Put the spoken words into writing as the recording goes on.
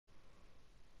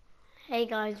Hey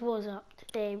guys, what's up?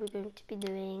 Today we're going to be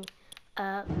doing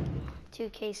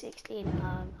 2K16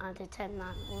 and a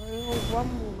 10-man or one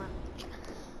more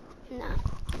match.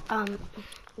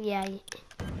 Yeah,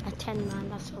 a 10-man,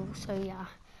 that's all. So yeah,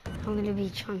 I'm gonna be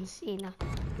John Cena.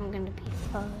 I'm gonna be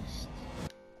first.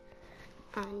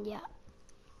 And yeah.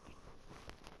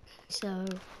 So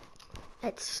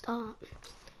let's start.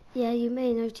 Yeah, you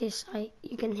may notice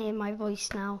you can hear my voice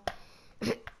now.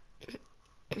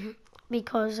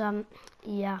 because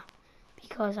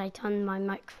because I turned my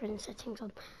microphone settings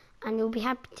on, and you'll be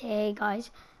happy to hear,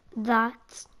 guys,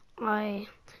 that I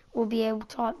will be able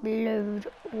to upload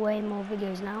way more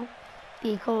videos now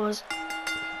because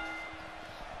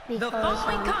the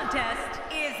following contest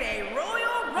is a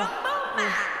Royal Rumble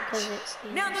match.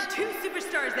 Now the two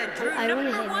superstars that drew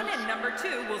number 1 and number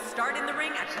 2 will start in the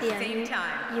ring at the same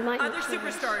time. Other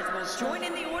superstars will join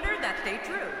in the order that they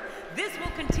drew. This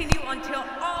will continue until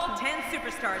all 10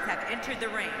 superstars have entered the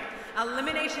ring.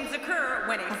 Eliminations occur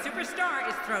when a superstar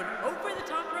is thrown over the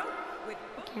top rope with...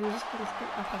 Okay, I'm just going to skip.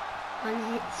 Okay,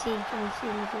 let's see John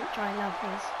Cena doesn't try love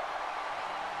this.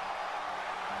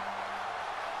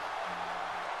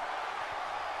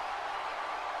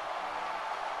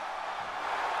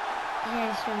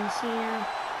 Here's John Cena.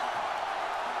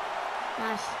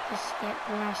 Let's just skip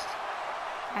the rest.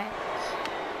 Right.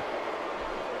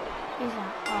 Who's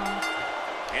that?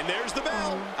 And there's the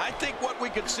bell. I think what we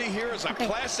could see here is a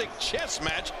classic chess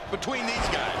match between these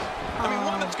guys. I mean,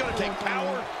 one that's going to take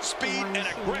power, speed, and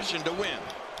aggression to win.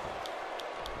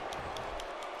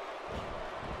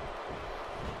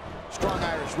 Strong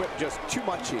Irish whip, just too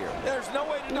much here. There's no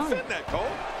way to defend that,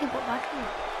 Cole. He got back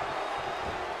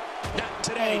in. Not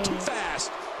today, too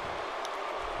fast.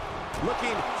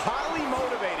 Looking highly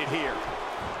motivated here.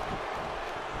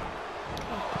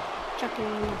 Chucking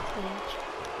in the cage.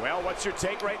 Well, what's your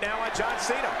take right now on John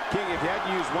Cena? King, if you had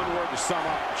to use one word to sum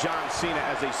up John Cena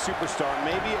as a superstar,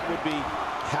 maybe it would be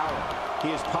power. He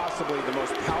is possibly the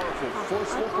most powerful,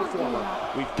 forceful performer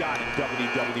we've got in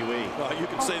WWE. Well, you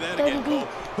can say that again, Cole.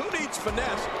 Who needs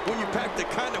finesse when you pack the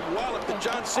kind of wallop that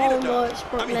John Cena does?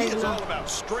 I mean, he is all about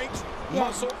strength,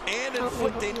 muscle, and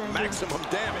inflicting maximum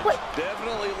damage.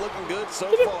 Definitely looking good so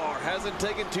far. Hasn't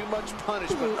taken too much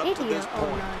punishment up to this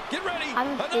point. Get ready.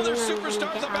 Another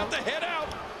superstar's about to head out.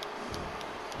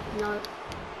 No.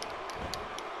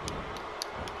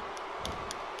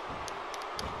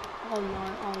 Oh no.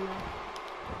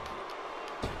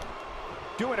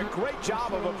 Doing a great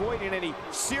job of avoiding any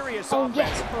serious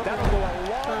offense. That'll go a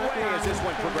long way as this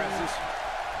one progresses.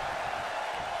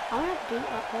 I want to beat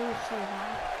up him so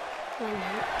bad.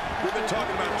 We've been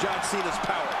talking about John Cena's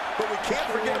power, but we can't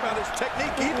forget about his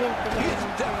technique either. He is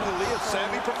definitely a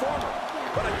savvy performer.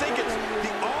 But I think it's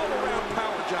the all-around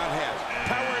power John has.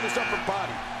 Power in his upper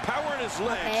body, power in his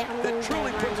legs that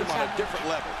truly puts him on a different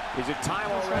level. Is it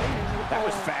time already? That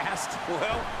was fast.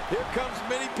 Well, here comes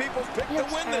many people's pick to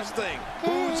win this thing.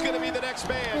 Who's going to be the next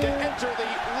man to enter the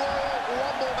Royal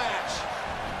Rumble match?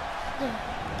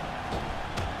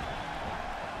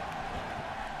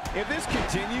 If this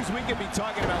continues, we could be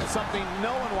talking about something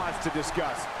no one wants to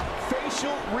discuss.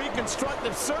 Facial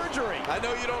reconstructive surgery. I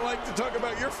know you don't like to talk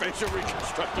about your facial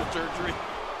reconstructive surgery.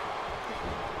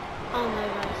 Oh no,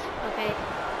 guys. Okay.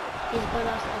 He's got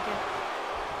us.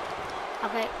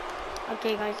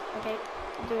 Okay, guys. Okay.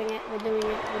 We're doing it.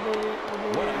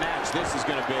 What a match this is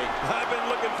going to be. I've been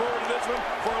looking forward to this one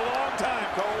for a long time,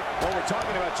 Cole. When we're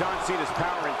talking about John Cena's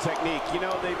power and technique, you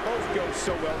know, they both go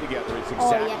so well together. It's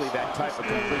exactly that type of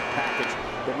complete package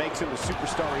that makes him the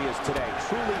superstar he is today.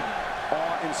 Truly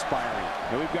awe-inspiring.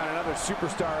 And we've got another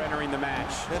superstar entering the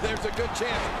match. And there's a good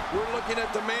chance we're looking at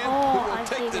the man who will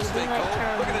take this thing, Cole.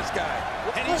 Look at this guy.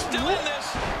 And he's still in this.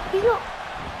 He's not.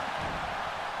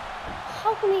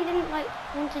 How come he didn't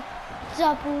want to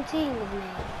double team with me?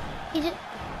 He just.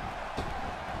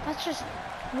 That's just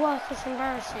worthless,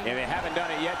 embarrassing. If you haven't done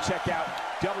it yet, check out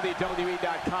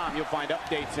WWE.com. You'll find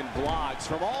updates and blogs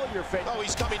from all your favorites. Oh,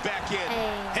 he's coming back in.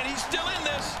 And he's still in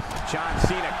this. John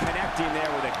Cena connecting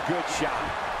there with a good shot.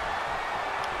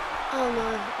 Oh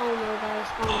no, guys.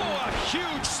 Oh, a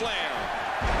huge slam.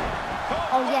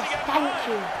 Oh yes, thank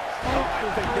you. I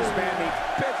think this man needs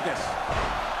business.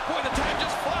 Boy, the time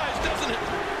just flies, doesn't it?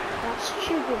 That's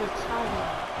stupid Italian.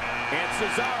 And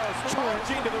Cesaro's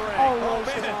charging to the ring. Oh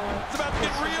man, it's about to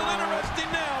get real interesting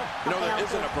now. You know, there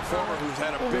isn't a performer who's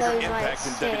had a bigger impact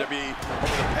in WWE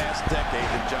over the past decade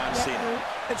than John Cena.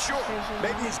 And sure,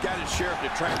 maybe he's got his share of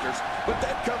detractors, but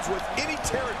that comes with any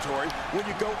territory when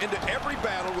you go into every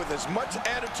battle with as much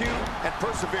attitude and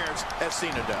perseverance as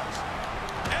Cena does.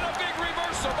 And a big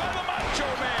reversal by the Macho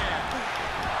Man.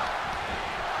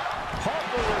 Hulk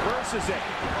Reverses it.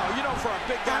 Oh, you know, for a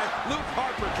big guy, Luke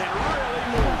Harper can really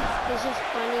move. It's just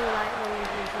funny, like, when you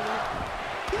do that.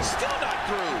 He's still not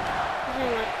through. Isn't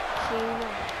it, like, cute?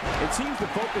 It seems the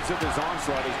focus of his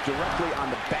onslaught is directly on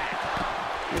the back.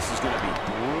 This is going to be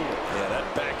brutal. Yeah, that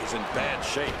back is in bad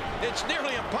shape. It's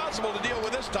nearly impossible to deal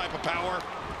with this type of power.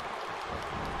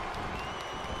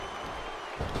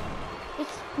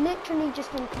 It's literally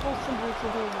just impossible to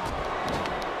do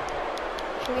that.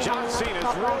 John Cena's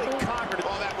really conquered it.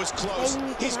 Oh, that was close.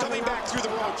 He's coming back through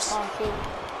the ropes.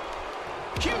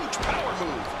 Huge power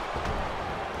move.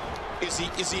 Is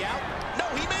he out? No,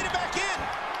 he made it back in.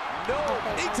 No,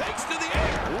 he takes to the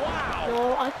air. Wow.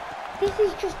 No, this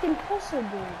is just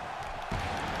impossible.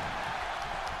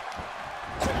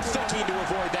 Quick thinking to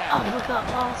avoid that. Uppercut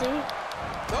party.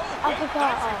 Oh,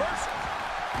 Uppercut. nice reversal.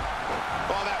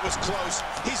 Oh, that was close.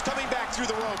 He's coming back through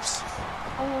the ropes.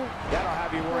 Oh. That'll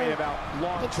have you worrying about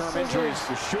long-term injuries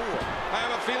for sure. I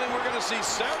have a feeling we're going to see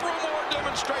several more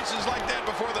demonstrations like that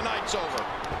before the night's over.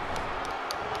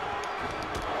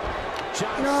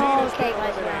 No, okay,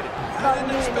 guys, I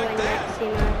didn't expect that.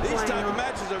 These type of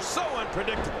matches are so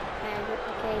unpredictable.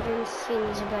 Okay, John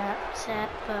Cena's a bit upset,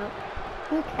 but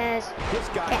who cares? This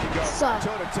guy can go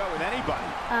toe-to-toe with anybody.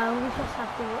 We just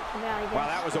have to watch it out, I guess. Wow,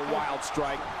 that was a wild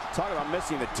strike. Talk about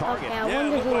missing the target. Okay, I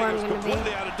wonder who I'm going to be.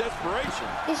 Completely out of desperation.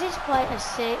 This is quite a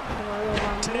sick Royal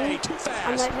Rumble. Today, too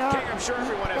fast. I'm sure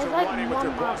everyone has a run-in with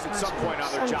their boss at some point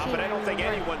on their job, but I don't think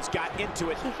anyone's got into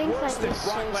it worse than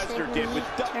Brock Lesnar did with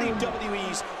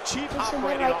WWE's Chief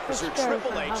Operating Officer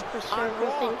Triple H on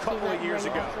Raw a couple of years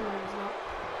ago.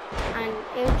 And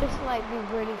it would just like be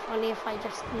really funny if I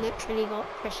just literally got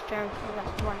Chris Jericho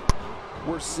right now.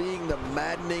 We're seeing the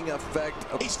maddening effect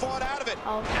of... He's fought out of it.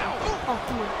 Oh,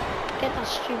 come on. Get that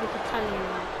stupid Italian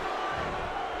right.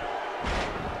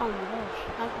 Oh my gosh,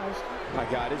 that goes. My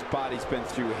God, his body's been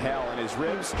through hell, and his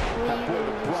ribs have bore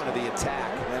the brunt of the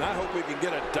attack. And I hope we can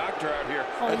get a doctor out here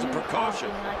as a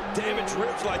precaution. Damaged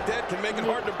ribs like that can make it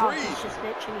hard to breathe. It's just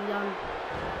literally done.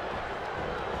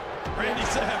 Randy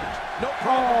Savage, no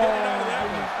problem getting out of that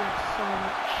one. So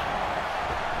much.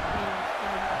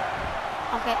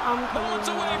 Okay, I'm coming. Moments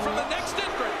away from the next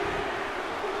entrant.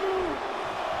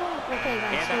 Okay,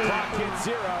 guys. And the clock hits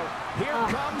 0. Here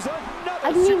comes another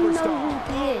I didn't even superstar. know who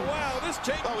he is. Wow, this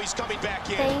change. Oh, he's coming back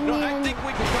in. No, I think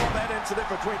we can call that incident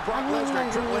between Brock Lesnar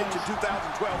and Triple H in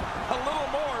 2012 a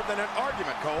little more than an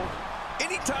argument, Cole.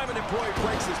 Anytime an employee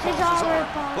breaks his boss's arm,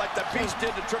 like the Beast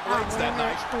did to Triple H that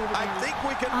night, I think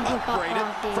we can upgrade it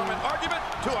from an argument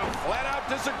to a flat-out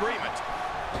disagreement.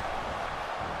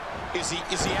 Is he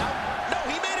out? No,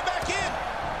 he made it back in.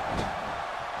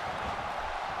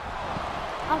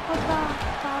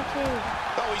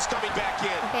 Oh, he's coming back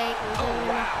in. Okay, oh,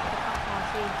 wow.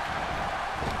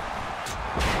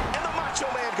 And the Macho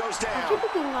Man goes down. I should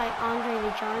have been like Andre the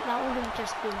Giant. That would have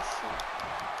just been sick.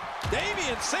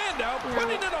 Damien Sandow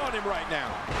putting it on him right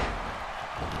now.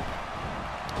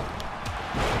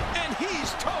 And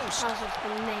he's toast. That was just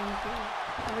amazing.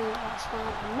 I think that's one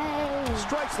amazing.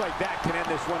 Strikes like that can end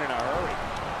this one in a hurry.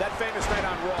 That famous night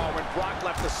on Raw when Brock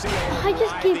left the COO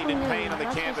writhing in pain on the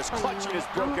canvas, clutching his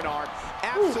broken arm,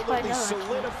 absolutely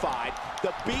solidified the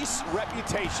Beast's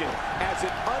reputation as an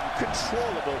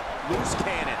uncontrollable loose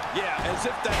cannon. Yeah, as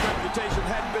if that reputation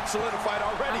hadn't been solidified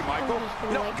already, Michael.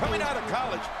 You know, coming out of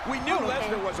college, we knew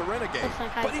Lesnar was a renegade,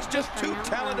 but he's just too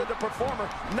talented a performer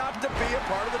not to be a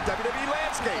part of the WWE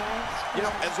landscape. You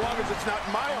know, as long as it's not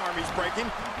my arm he's breaking,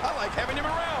 I like having him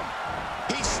around.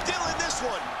 He's still in this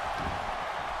one.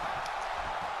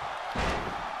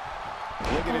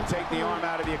 Looking to take the arm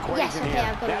out of the equation here.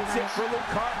 That's it for Luke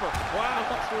Harper. Wow.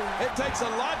 It takes a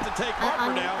lot to take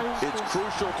Harper down. It's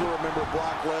crucial to remember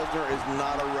Brock Lesnar is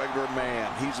not a regular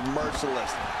man. He's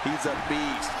merciless. He's a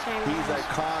beast. He's a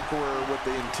conqueror with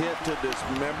the intent to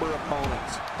dismember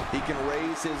opponents. He can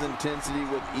raise his intensity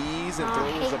with ease and throw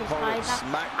his opponent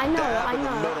smack dab in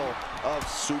the middle of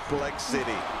Suplex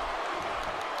City.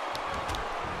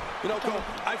 You know, Cole,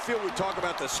 I feel we talk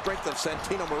about the strength of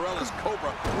Santino Marella's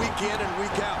Cobra week in and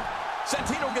week out.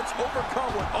 Santino gets overcome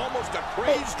with almost a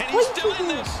craze, and he's still in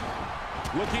this.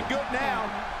 Looking good now.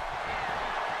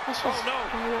 Oh, no.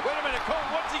 Wait a minute, Cole.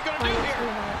 What's he going to do here?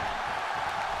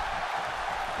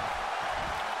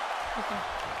 Okay.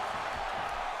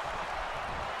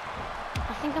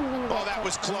 I think I'm going to get Oh, that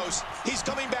was close. He's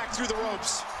coming back through the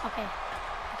ropes. Okay.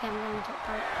 Okay, I'm going to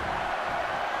hurt.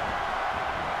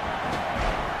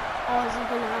 Oh, is he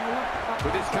going to have enough?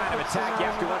 With this kind of attack, you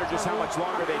have to wonder just how much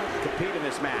longer they can compete in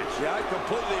this match. Yeah, I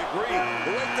completely agree.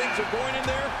 The way things are going in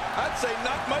there, I'd say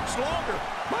not much longer.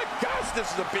 My gosh,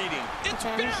 this is a beating. It's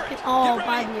Barrett. Oh, get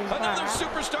ready. Biden is Another Barrett.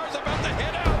 superstar's about to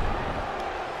head out.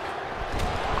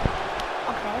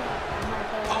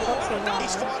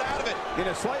 He's fought out of it. In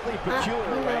a slightly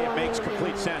peculiar way, it makes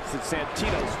complete sense that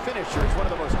Santino's finisher is one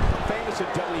of the most famous in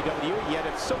WWE, yet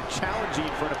it's so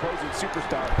challenging for an opposing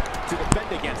superstar to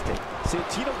defend against it.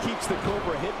 Santino keeps the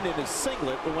Cobra hidden in his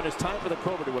singlet, but when it's time for the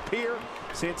Cobra to appear,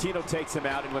 Santino takes him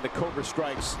out, and when the Cobra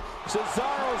strikes,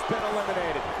 Cesaro's been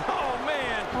eliminated. Oh,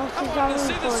 man. I want to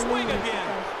see the swing again.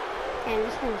 And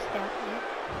this one's down there.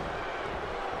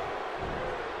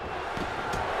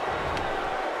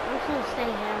 I'm just going to stay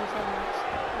here until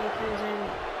he comes in.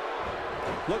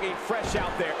 Looking fresh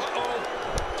out there.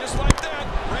 Uh-oh. Just like that,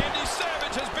 Randy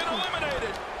Savage has been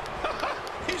eliminated.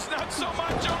 He's not so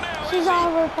macho now, is he?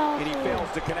 And he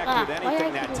fails to connect with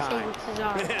anything that time.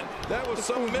 Man, that was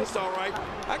some miss, all right.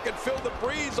 I could feel the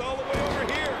breeze all the way over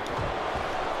here.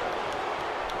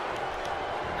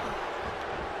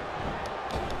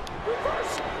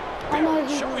 Reverse. I know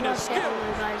he's showing his skill.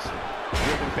 guys.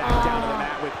 Driven back down to the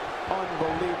mat with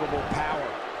unbelievable power.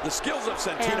 The skills of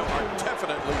Santino are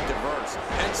definitely diverse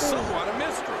and somewhat a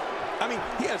mystery. I mean,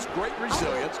 he has great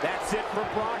resilience. That's it for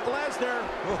Brock Lesnar.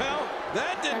 Well,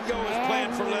 that didn't go as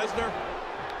planned for Lesnar.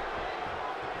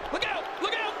 Look out!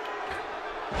 Look out!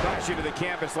 Crashing to the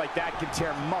canvas like that can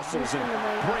tear muscles and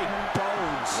break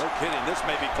bones. No kidding, this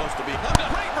may be close to being a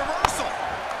great reversal.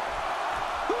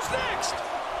 Who's next?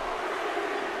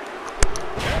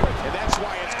 And that's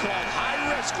why it's called high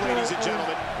risk, ladies and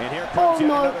gentlemen. And here comes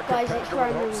yet another competitor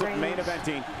with hopes of main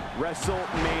eventing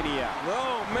WrestleMania.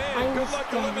 Oh, man, good luck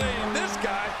eliminating this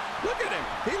guy. Look at him.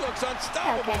 He looks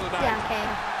unstoppable tonight. Yeah, okay.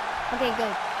 Okay,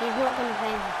 good. He's not going to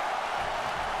play him.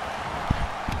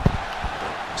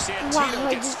 Santino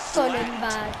gets stunning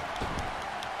bad.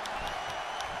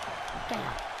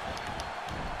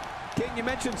 King, you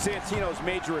mentioned Santino's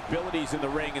major abilities in the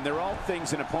ring, and they're all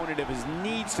things an opponent of his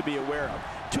needs to be aware of.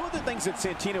 Two of the things that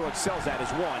Santino excels at is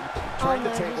one, turning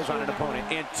the tables on an opponent,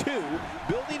 and two,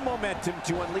 building momentum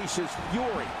to unleash his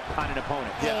fury on an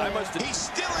opponent. Yeah, I must have. He's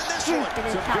still in this one.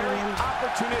 Some very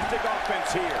opportunistic offense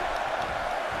here.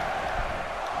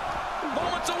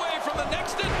 Moments away from the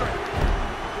next entrant.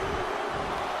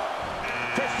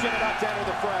 Christian about to enter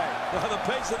the fray. The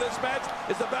pace of this match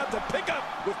is about to pick up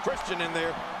with Christian in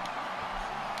there.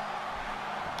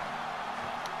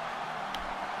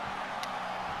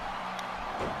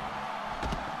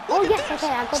 Oh yes, okay,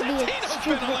 I got the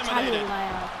stupid Italian guy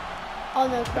out. Oh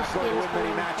no, Christian's going to win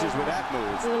many matches with that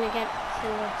move. We're gonna get to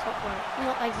the top rope.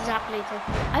 Not exactly to.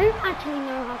 I don't actually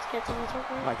know how to get to the top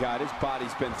rope. My God, his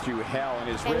body's been through hell, and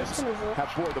his ribs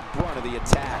have bore the brunt of the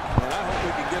attack. And I hope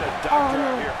we can get a doctor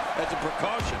out here as a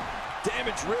precaution.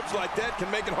 Damaged ribs like that can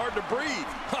make it hard to breathe.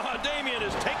 Damian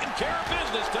is taking care of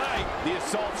business tonight. The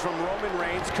assaults from Roman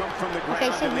Reigns come from the ground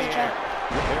in the air.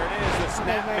 There it is, the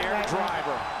snapmare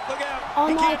driver. Look out. Oh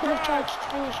no, I could have tried to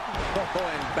finish him. Oh,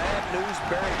 and bad news,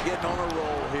 Barry getting on a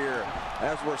roll here.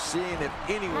 As we're seeing, if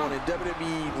anyone in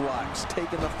WWE likes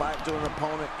taking the fight to an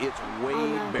opponent, it's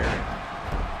Wade Barrett.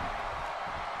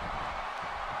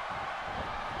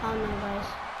 Oh no, guys.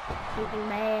 Something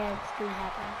bad's gonna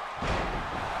happen.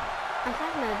 In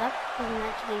fact, no, that wasn't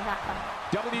actually that bad.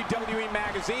 WWE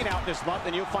Magazine out this month,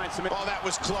 and you'll find some... Oh, that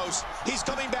was close. He's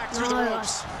coming back through the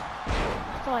ropes.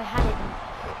 I thought I had it.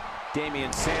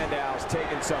 Damian Sandow's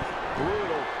taking some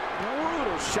brutal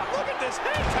shot. Look at this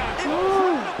hand time.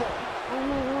 Incredible. Oh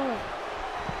my God.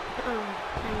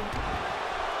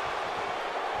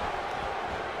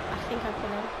 I think I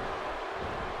put it.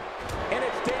 And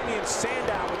it's Damian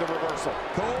Sandow with the reversal.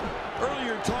 Cole,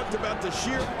 earlier talked about the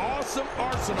sheer awesome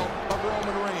arsenal of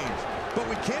Roman Reigns. But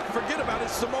we can't forget about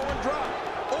his Samoan drop.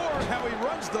 Or how he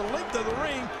runs the length of the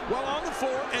ring while on the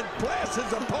floor and blasts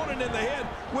his opponent in the head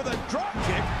with a drop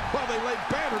kick while they lay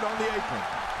battered on the apron.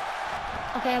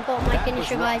 Okay, I've got my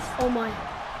finisher, guys. Oh my.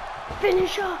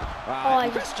 Finisher! Oh, I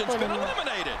just Christian's been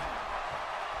eliminated.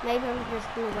 Maybe I'm just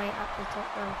going to wait up the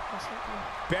top row or something.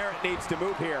 Barrett needs to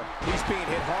move here. He's being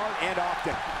hit hard and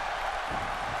often.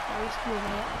 I'm just going to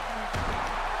wait up there.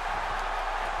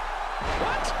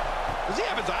 What? Does he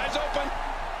have his eyes open?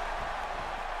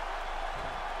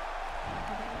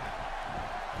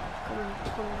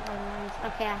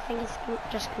 Okay, I think it's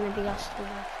just going to be us two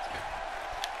left.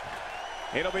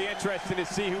 It'll be interesting to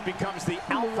see who becomes the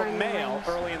alpha male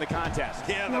early in the contest.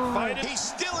 Yeah, the fight is... He's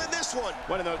still in this one.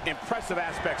 One of the impressive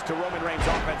aspects to Roman Reigns'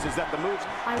 offense is that the moves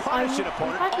punish an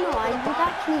opponent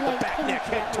the back, neck,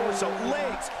 head, torso,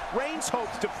 legs. Reigns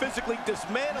hopes to physically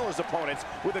dismantle his opponents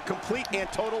with a complete and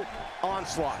total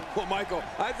onslaught. Well, Michael,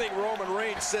 I think Roman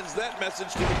Reigns sends that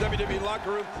message to the WWE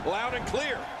locker room loud and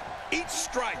clear. Each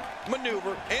strike,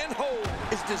 maneuver, and hold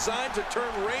is designed to turn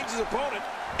Reigns' opponent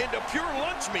into pure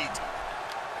lunch meat.